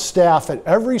 there are staff at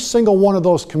every single one of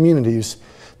those communities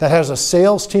that has a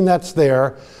sales team that's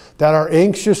there, that are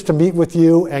anxious to meet with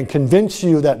you and convince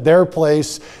you that their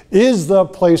place is the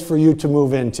place for you to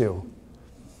move into.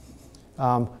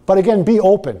 But again, be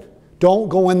open. Don't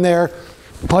go in there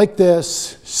like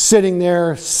this, sitting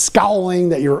there, scowling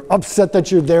that you're upset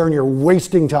that you're there and you're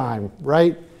wasting time,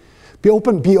 right? Be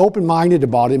open-minded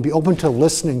about it and be open to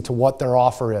listening to what their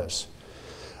offer is.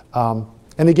 And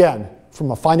again,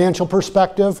 from a financial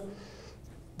perspective,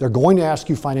 they're going to ask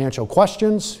you financial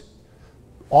questions.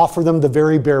 Offer them the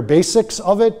very bare basics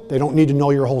of it. They don't need to know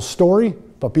your whole story,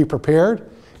 but be prepared.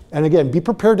 And again, be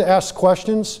prepared to ask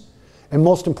questions. And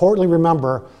most importantly,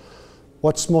 remember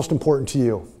what's most important to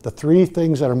you. The 3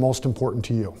 things that are most important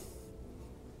to you.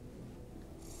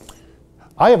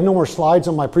 I have no more slides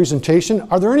on my presentation.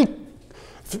 Are there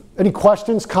any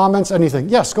questions, comments, anything?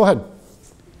 Yes, go ahead.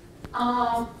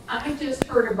 I just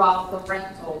heard about the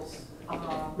rentals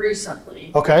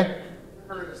recently. Okay.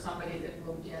 Heard of somebody that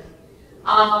moved in.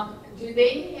 Do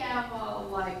they have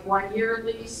like 1-year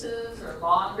leases or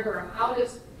longer, or how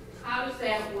does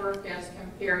that work as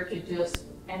compared to just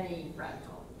any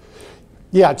rental?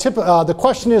 Yeah, the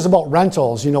question is about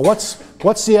rentals. You know,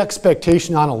 what's the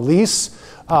expectation on a lease?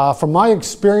 From my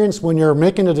experience, when you're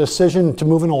making a decision to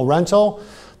move into a rental,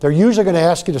 they're usually going to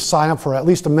ask you to sign up for at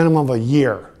least a minimum of a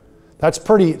year. That's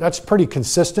pretty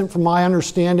consistent from my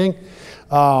understanding.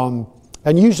 And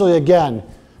usually, again,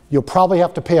 you'll probably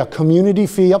have to pay a community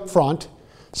fee up front.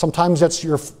 Sometimes that's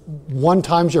your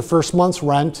first month's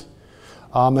rent,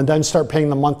 and then start paying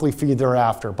the monthly fee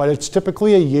thereafter. But it's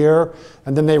typically a year,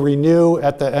 and then they renew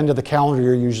at the end of the calendar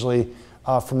year usually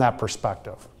from that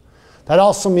perspective. That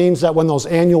also means that when those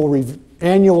annual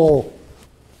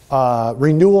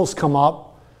renewals come up,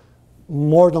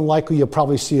 more than likely you'll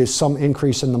probably see some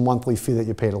increase in the monthly fee that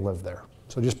you pay to live there.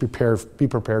 So just be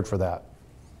prepared for that.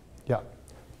 Yeah.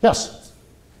 Yes?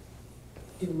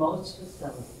 Do most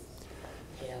facilities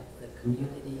have the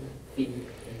community fee in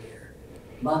your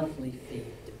monthly fee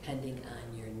depending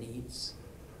on your needs?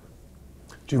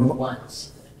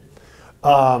 Once?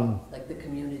 Like the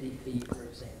community fee, for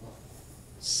example,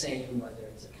 same whether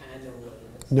it's a condo or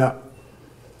it's No.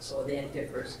 So that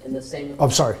differs in the same. I'm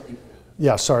sorry.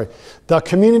 Yeah, sorry.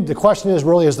 The question is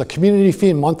really, is the community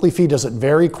fee and monthly fee, does it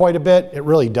vary quite a bit? It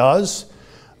really does.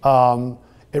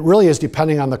 It really is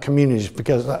depending on the communities,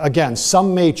 because again,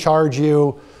 some may charge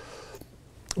you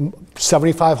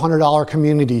 $7,500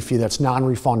 community fee that's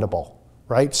non-refundable,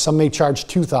 right? Some may charge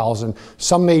 $2,000.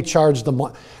 Some may charge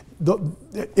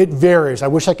it varies. I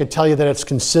wish I could tell you that it's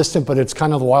consistent, but it's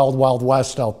kind of the wild, wild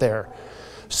west out there.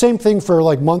 Same thing for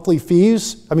like monthly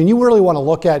fees. I mean, you really want to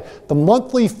look at the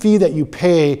monthly fee that you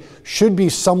pay should be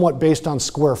somewhat based on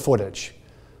square footage,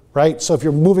 right? So if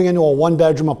you're moving into a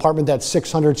 1-bedroom apartment that's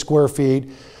 600 square feet,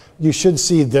 you should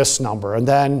see this number. And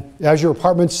then as your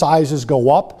apartment sizes go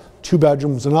up, 2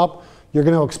 bedrooms and up, you're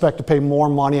going to expect to pay more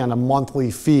money on a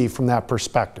monthly fee from that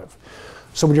perspective.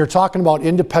 So when you're talking about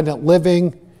independent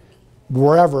living,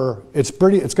 wherever, it's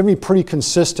going to be pretty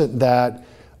consistent that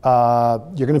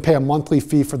you're going to pay a monthly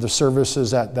fee for the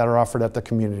services that are offered at the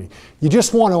community. You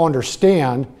just want to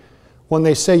understand when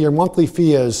they say your monthly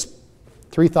fee is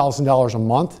 $3,000 a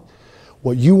month,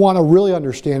 what you want to really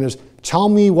understand is, tell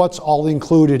me what's all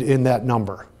included in that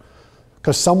number.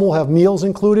 Because some will have meals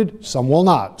included, some will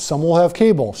not. Some will have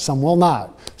cable, some will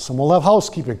not. Some will have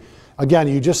housekeeping. Again,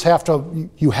 you just have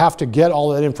to get all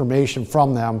that information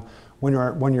from them when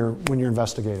you're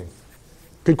investigating.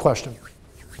 Good question.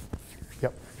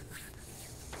 Yep.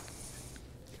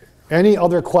 Any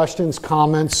other questions,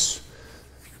 comments,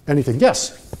 anything?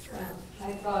 Yes.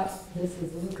 I thought this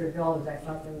is Luther Village. I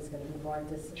thought there was going to be more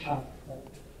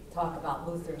talk about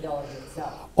Luther Village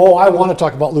itself. Oh, I want to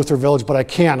talk about Luther Village, but I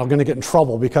can't. I'm going to get in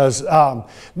trouble because, no,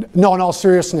 in all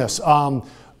seriousness,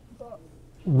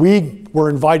 we were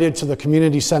invited to the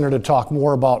community center to talk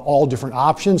more about all different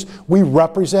options. We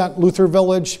represent Luther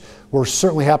Village. We're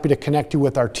certainly happy to connect you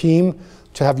with our team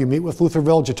to have you meet with Luther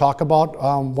Village to talk about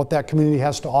what that community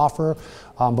has to offer.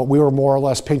 But we were more or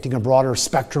less painting a broader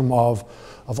spectrum of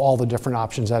all the different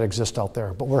options that exist out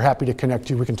there. But we're happy to connect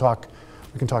you. We can talk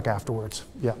afterwards.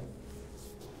 Yeah.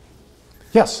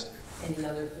 Yes. Any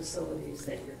other facilities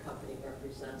that your company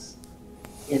represents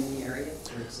in the area,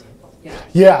 for example?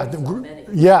 Yeah, So many.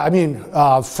 yeah. I mean,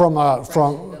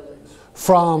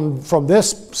 from this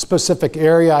specific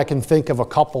area, I can think of a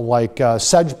couple like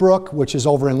Sedgebrook, which is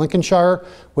over in Lincolnshire,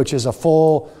 which is a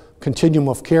full continuum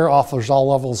of care, offers all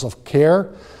levels of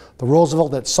care. The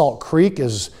Roosevelt at Salt Creek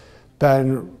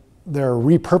they're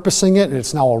repurposing it, and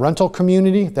it's now a rental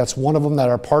community. That's one of them that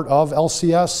are part of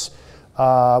LCS.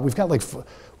 We've got like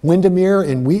Windermere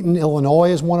in Wheaton, Illinois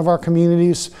is one of our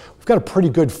communities. We've got a pretty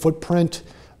good footprint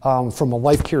from a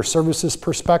Life Care Services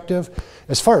perspective.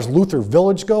 As far as Luther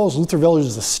Village goes, Luther Village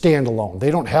is a standalone.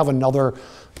 They don't have another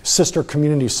sister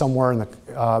community somewhere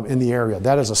in the area.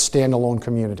 That is a standalone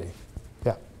community.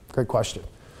 Yeah, great question.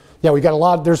 Yeah, we got a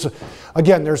lot. There's,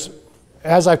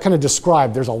 as I've kind of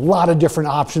described, there's a lot of different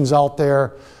options out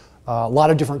there, a lot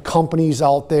of different companies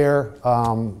out there.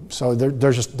 So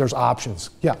there's options.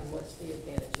 Yeah. What's the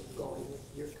advantage of going with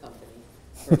your company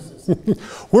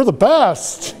versus? We're the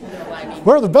best. I mean,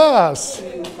 We're the best. do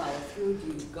you follow through? Do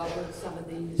you govern some of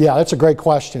these? Yeah, that's a great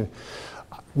question.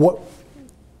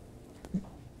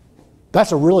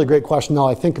 That's a really great question now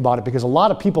I think about it, because a lot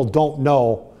of people don't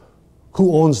know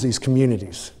who owns these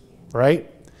communities, right?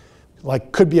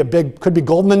 Like could be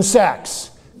Goldman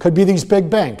Sachs, could be these big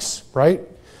banks, right?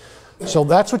 So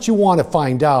that's what you want to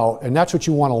find out, and that's what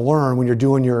you want to learn when you're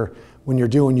doing your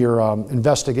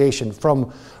investigation.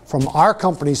 From our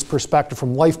company's perspective,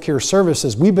 from Life Care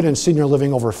Services, we've been in senior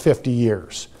living over 50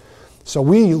 years. So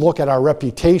we look at our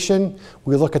reputation,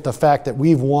 we look at the fact that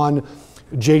we've won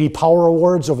J.D. Power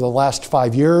Awards over the last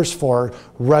 5 years for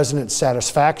resident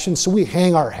satisfaction. So we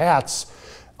hang our hats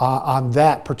on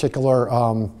that particular,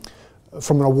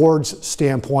 from an awards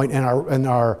standpoint, and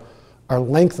our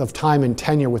length of time and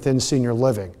tenure within senior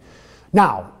living.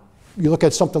 Now, you look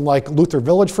at something like Luther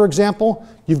Village, for example,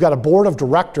 you've got a board of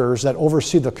directors that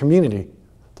oversee the community.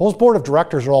 Those board of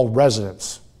directors are all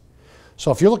residents.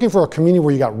 So if you're looking for a community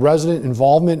where you got resident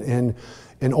involvement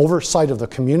in oversight of the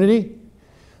community,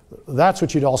 that's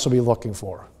what you'd also be looking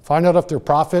for. Find out if they're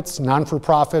profits,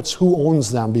 non-for-profits, who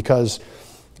owns them, because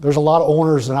there's a lot of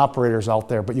owners and operators out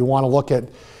there, but you want to look at,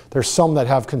 there's some that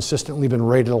have consistently been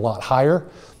rated a lot higher.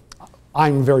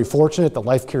 I'm very fortunate that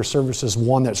Life Care Services is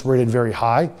one that's rated very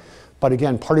high. But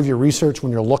again, part of your research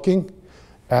when you're looking,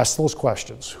 ask those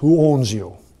questions. Who owns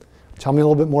you? Tell me a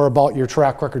little bit more about your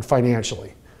track record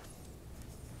financially.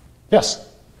 Yes?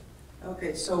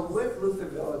 Okay, so with Luther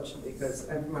Village, because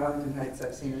I'm from Arlington Heights,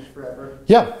 I've seen it forever.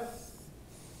 Yeah.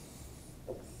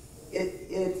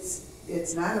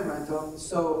 It's not a rental,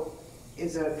 so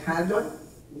is it a condo?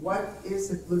 What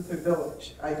is it, Luther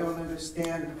Village? I don't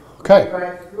understand. Okay. When you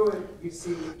drive through it, you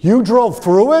see. You drove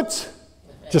through it?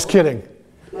 Just kidding.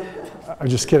 I'm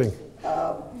just kidding.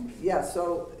 Yeah,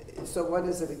 so what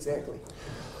is it exactly?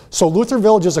 So Luther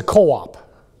Village is a co-op.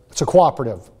 It's a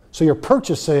cooperative. So you're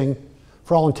purchasing,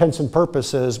 for all intents and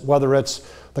purposes, whether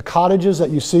it's the cottages that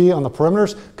you see on the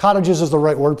perimeters. Cottages is the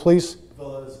right word, please.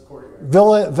 Villas,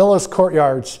 courtyards. Villas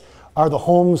courtyards are the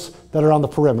homes that are on the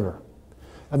perimeter.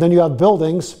 And then you have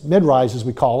buildings, mid-rise as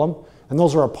we call them, and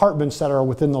those are apartments that are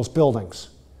within those buildings.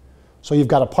 So you've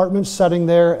got apartments setting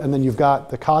there, and then you've got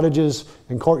the cottages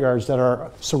and courtyards that are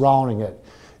surrounding it.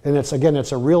 And it's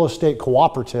a real estate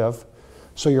cooperative,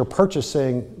 so you're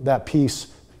purchasing that piece.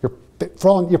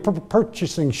 You're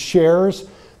purchasing shares,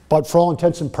 but for all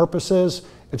intents and purposes,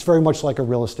 it's very much like a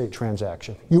real estate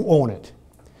transaction. You own it.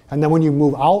 And then when you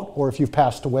move out, or if you've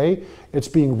passed away, it's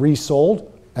being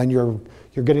resold, and you're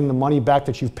getting the money back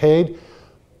that you've paid,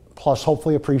 plus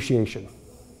hopefully appreciation.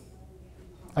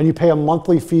 And you pay a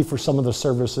monthly fee for some of the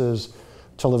services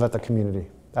to live at the community.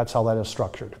 That's how that is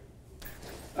structured.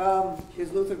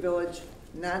 Is Luther Village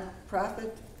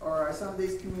not-profit, or are some of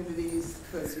these communities,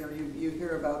 because you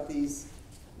hear about these,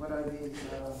 what are these?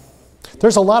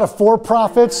 There's a lot of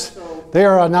for-profits. They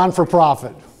are a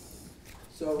non-for-profit.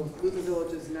 So Luther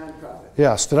Village is non-profit.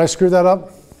 Yes. Did I screw that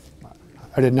up?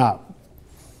 I did not.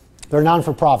 They're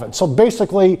non-for-profit. So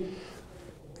basically,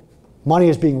 money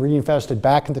is being reinvested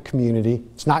back in the community.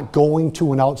 It's not going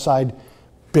to an outside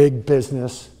big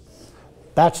business.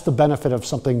 That's the benefit of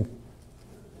something.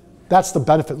 That's the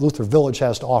benefit Luther Village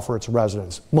has to offer its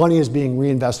residents. Money is being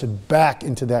reinvested back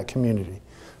into that community.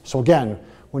 So again,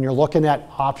 when you're looking at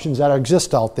options that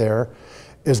exist out there,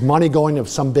 is money going to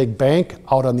some big bank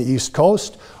out on the East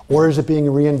Coast, or is it being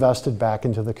reinvested back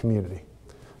into the community?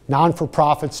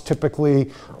 Non-for-profits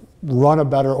typically run a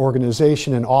better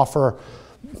organization and offer,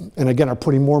 and again, are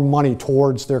putting more money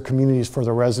towards their communities for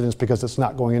their residents because it's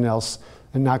not going in else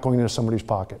and not going into somebody's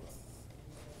pocket.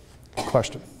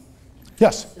 Question.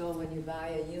 Yes. So when you buy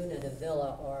a unit, a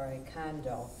villa or a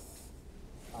condo,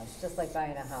 it's just like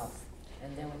buying a house.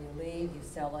 And then when you leave, you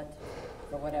sell it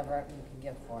for whatever you can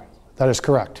get for it. That is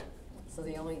correct. So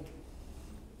the only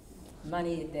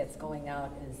money that's going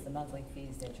out is the monthly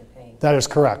fees that you're paying. That is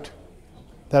correct.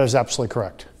 That is absolutely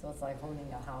correct. So it's like owning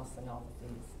a house and all the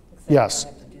fees. Except Yes.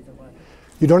 you don't have to do the work.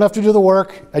 You don't have to do the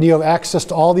work, and you have access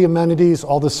to all the amenities,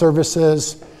 all the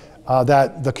services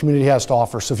that the community has to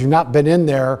offer. So if you've not been in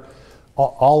there,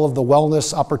 all of the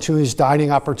wellness opportunities,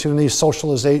 dining opportunities,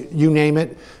 socialization, you name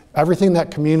it, everything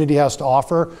that community has to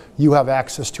offer, you have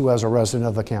access to as a resident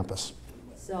of the campus.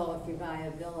 So if you buy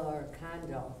a villa or a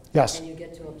condo, Yes. and you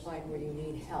get to a point where you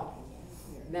need help,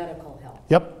 medical help,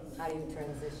 Yep. how do you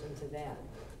transition to that?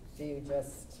 Do you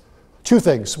just, Two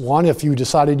things. One, if you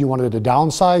decided you wanted to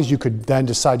downsize, you could then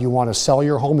decide you want to sell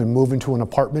your home and move into an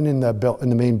apartment in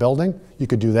the main building. You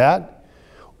could do that.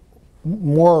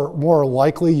 More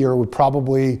likely, you would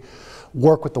probably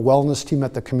work with the wellness team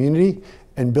at the community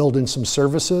and build in some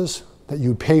services that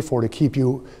you'd pay for to keep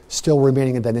you still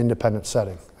remaining in that independent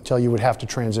setting until you would have to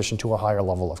transition to a higher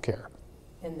level of care.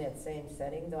 in that same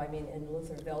setting, though? I mean, in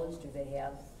Luther Village, do they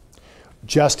have,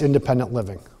 Just independent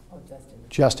living.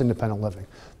 Just independent living.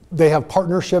 They have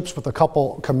partnerships with a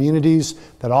couple communities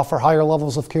that offer higher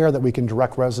levels of care that we can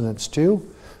direct residents to,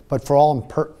 but for all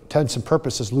intents and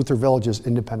purposes, Luther Village is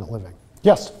independent living.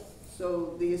 Yes?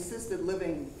 So the assisted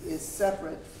living is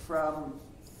separate from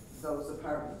those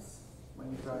apartments when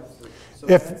you drive through? So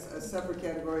If- that's a separate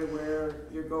category where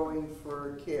you're going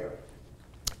for care?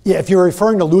 Yeah, if you're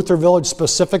referring to Luther Village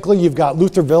specifically, you've got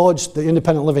Luther Village, the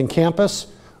independent living campus.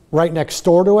 Right next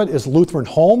door to it is Lutheran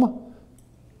Home.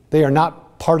 They are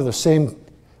not part of the same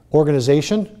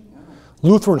organization.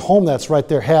 Lutheran Home, that's right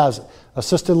there, has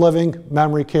assisted living,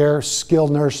 memory care,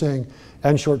 skilled nursing,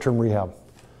 and short-term rehab.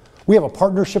 We have a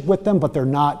partnership with them, but they're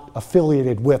not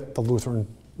affiliated with Luther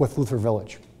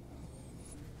Village.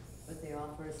 but they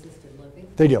offer assisted living?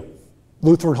 They do.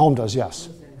 Lutheran Home does, yes.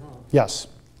 Lutheran Home. Yes.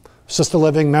 Assisted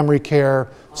living, memory care,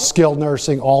 skilled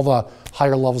nursing, all the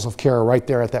higher levels of care are right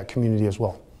there at that community as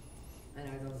well. And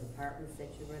are those apartments that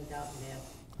you rent out and have?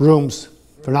 Rooms.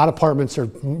 They're not apartments. They're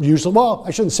usually, well,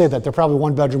 I shouldn't say that. They're probably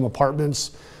one-bedroom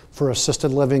apartments for assisted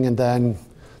living, and then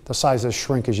the sizes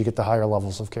shrink as you get the higher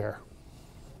levels of care.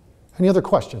 Any other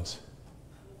questions?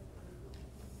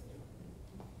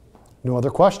 No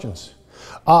other questions.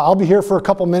 I'll be here for a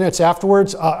couple minutes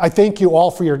afterwards. I thank you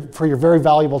all for your very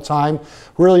valuable time.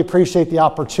 Really appreciate the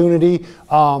opportunity.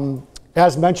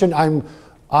 As mentioned,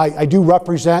 I do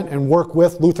represent and work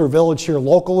with Luther Village here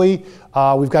locally.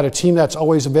 We've got a team that's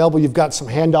always available. You've got some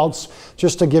handouts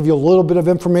just to give you a little bit of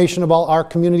information about our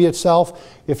community itself.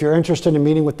 If you're interested in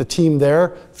meeting with the team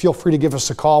there, feel free to give us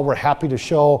a call. We're happy to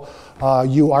show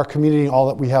you our community and all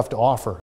that we have to offer.